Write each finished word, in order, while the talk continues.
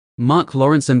Mark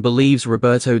Lawrenson believes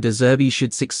Roberto De Zerbi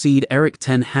should succeed Erik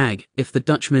ten Hag if the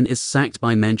Dutchman is sacked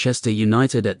by Manchester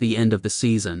United at the end of the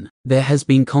season. There has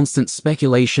been constant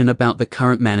speculation about the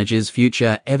current manager's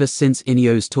future ever since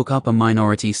Ineos took up a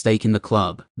minority stake in the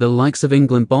club. The likes of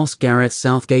England boss Gareth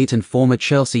Southgate and former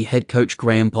Chelsea head coach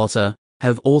Graham Potter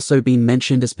have also been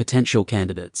mentioned as potential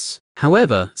candidates.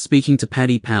 However, speaking to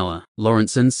Paddy Power,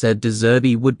 Lawrenson said De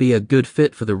Zerbi would be a good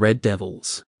fit for the Red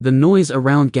Devils. The noise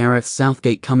around Gareth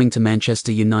Southgate coming to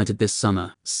Manchester United this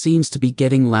summer seems to be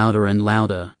getting louder and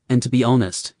louder, and to be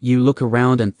honest, you look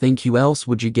around and think who else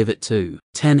would you give it to?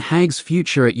 Ten Hag's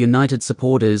future at United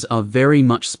supporters are very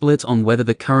much split on whether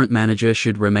the current manager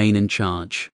should remain in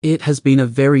charge. It has been a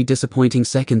very disappointing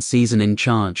second season in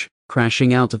charge,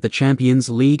 crashing out of the Champions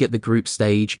League at the group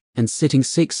stage and sitting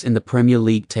 6th in the Premier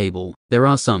League table. There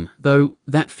are some, though,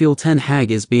 that feel Ten Hag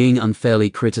is being unfairly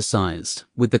criticised,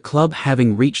 with the club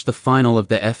having reached the final of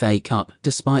the FA Cup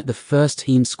despite the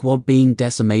first-team squad being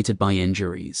decimated by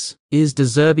injuries. Is De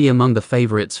Zerbi among the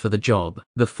favourites for the job?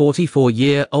 The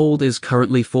 44-year-old is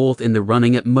currently 4th in the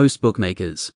running at most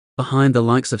bookmakers, behind the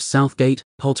likes of Southgate,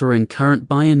 Potter and current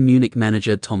Bayern Munich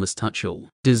manager Thomas Tuchel.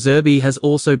 De Zerbi has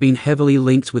also been heavily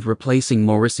linked with replacing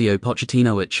Mauricio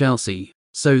Pochettino at Chelsea,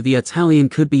 so the Italian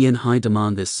could be in high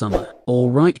demand this summer.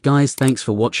 Alright guys, thanks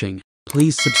for watching.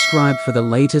 Please subscribe for the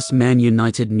latest Man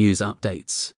United news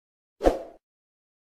updates.